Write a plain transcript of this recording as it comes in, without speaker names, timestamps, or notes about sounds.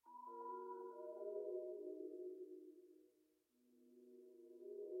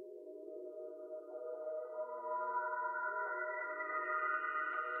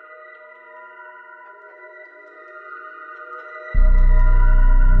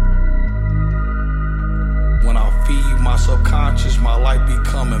subconscious, my life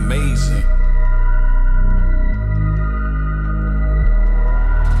become amazing.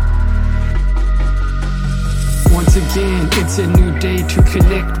 Once again, it's a new day to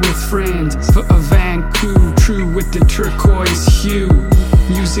connect with friends. For a Van Coup, true with the turquoise hue.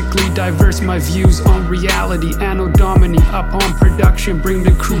 Musically diverse, my views on reality. Anno Domini up on production, bring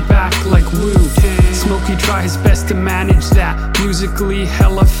the crew back like Wu-Tang. Smoky try his best to manage that. Musically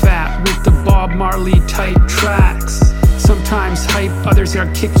hella fat with the Bob Marley type tracks. Sometimes hype, others are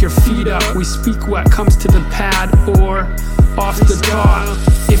kick your feet up. We speak what comes to the pad or off the top.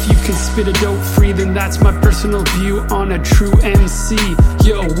 If you can spit a dope free, then that's my personal view on a true MC.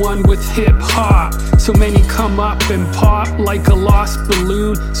 Yo, one with hip hop. So many come up and pop like a lost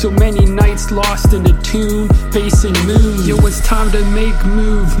balloon. So many nights lost in a tune, bass and moon. Yo, it's time to make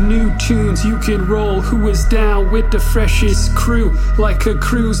move, new tunes you can roll. Who is down with the freshest crew? Like a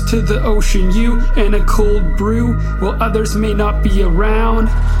cruise to the ocean, you and a cold brew. While others may not be around,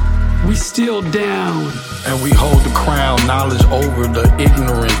 we still down. And we hold the crown, knowledge over the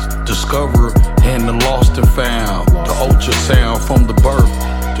ignorance, discover and the lost and found. The ultrasound from the birth,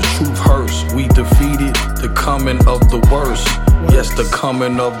 the truth hurts. We defeated the coming of the worst. Yes, the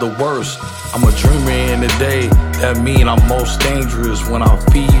coming of the worst. I'm a dreamer in the day, that mean I'm most dangerous. When I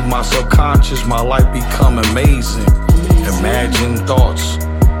feed my subconscious, my life become amazing. Imagine thoughts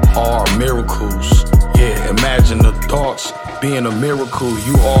are miracles. Yeah, imagine the thoughts being a miracle.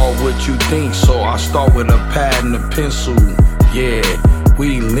 You are what you think, so I start with a pad and a pencil. Yeah,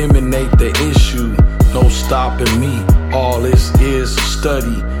 we eliminate the issue. No stopping me, all this is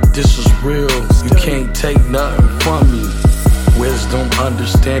study. This is real, you can't take nothing from me. Wisdom,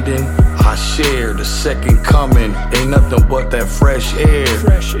 understanding, I share. The second coming ain't nothing but that fresh air.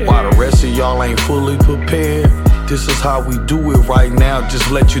 While the rest of y'all ain't fully prepared, this is how we do it right now. Just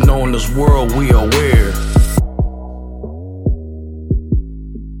let you know in this world we aware.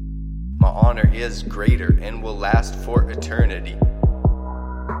 My honor is greater and will last for eternity.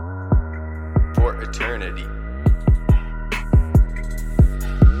 For eternity.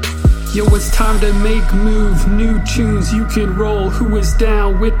 Yo, it's time to make move, new tunes you can roll. Who is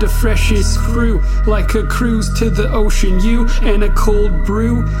down with the freshest crew? Like a cruise to the ocean, you and a cold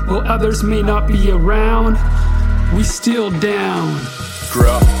brew. While others may not be around, we still down. Grew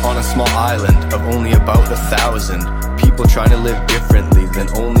up on a small island of only about 1,000 people trying to live differently than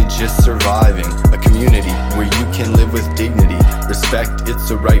only just surviving. A community where you can live with dignity. Respect, it's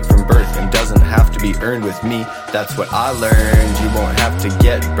a right from birth and doesn't have to be earned with me. That's what I learned, you won't have to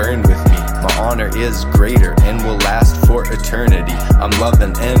get burned with me. My honor is greater and will last for eternity. I'm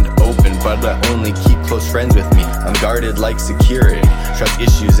loving and open, but I only keep close friends with me. I'm guarded like security. Trust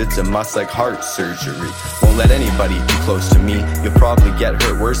issues, it's a must like heart surgery. Won't let anybody too close to me. You'll probably get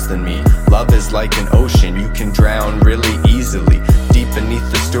hurt worse than me. Love is like an ocean, you can drown really easily. Deep beneath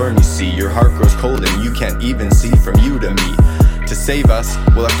the storm you see, your heart grows cold and you can't even see from you to me. To save us,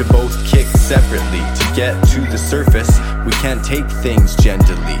 we'll have to both kick separately. To get to the surface, we can't take things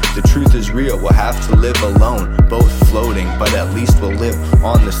gently. The truth is real, we'll have to live alone, both floating, but at least we'll live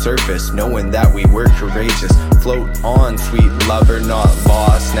on the surface, knowing that we were courageous. Float on, sweet lover, not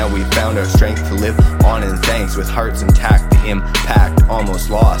lost. Now we found our strength to live on in thanks, with hearts intact. The impact almost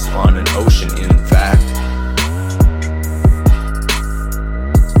lost on an ocean, in fact.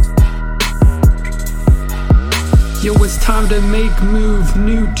 Yo, it's time to make move,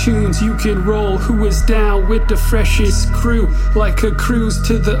 new tunes you can roll. Who is down with the freshest crew? Like a cruise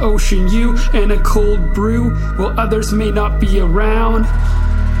to the ocean, you and a cold brew. While others may not be around,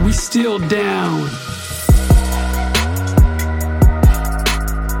 we still down.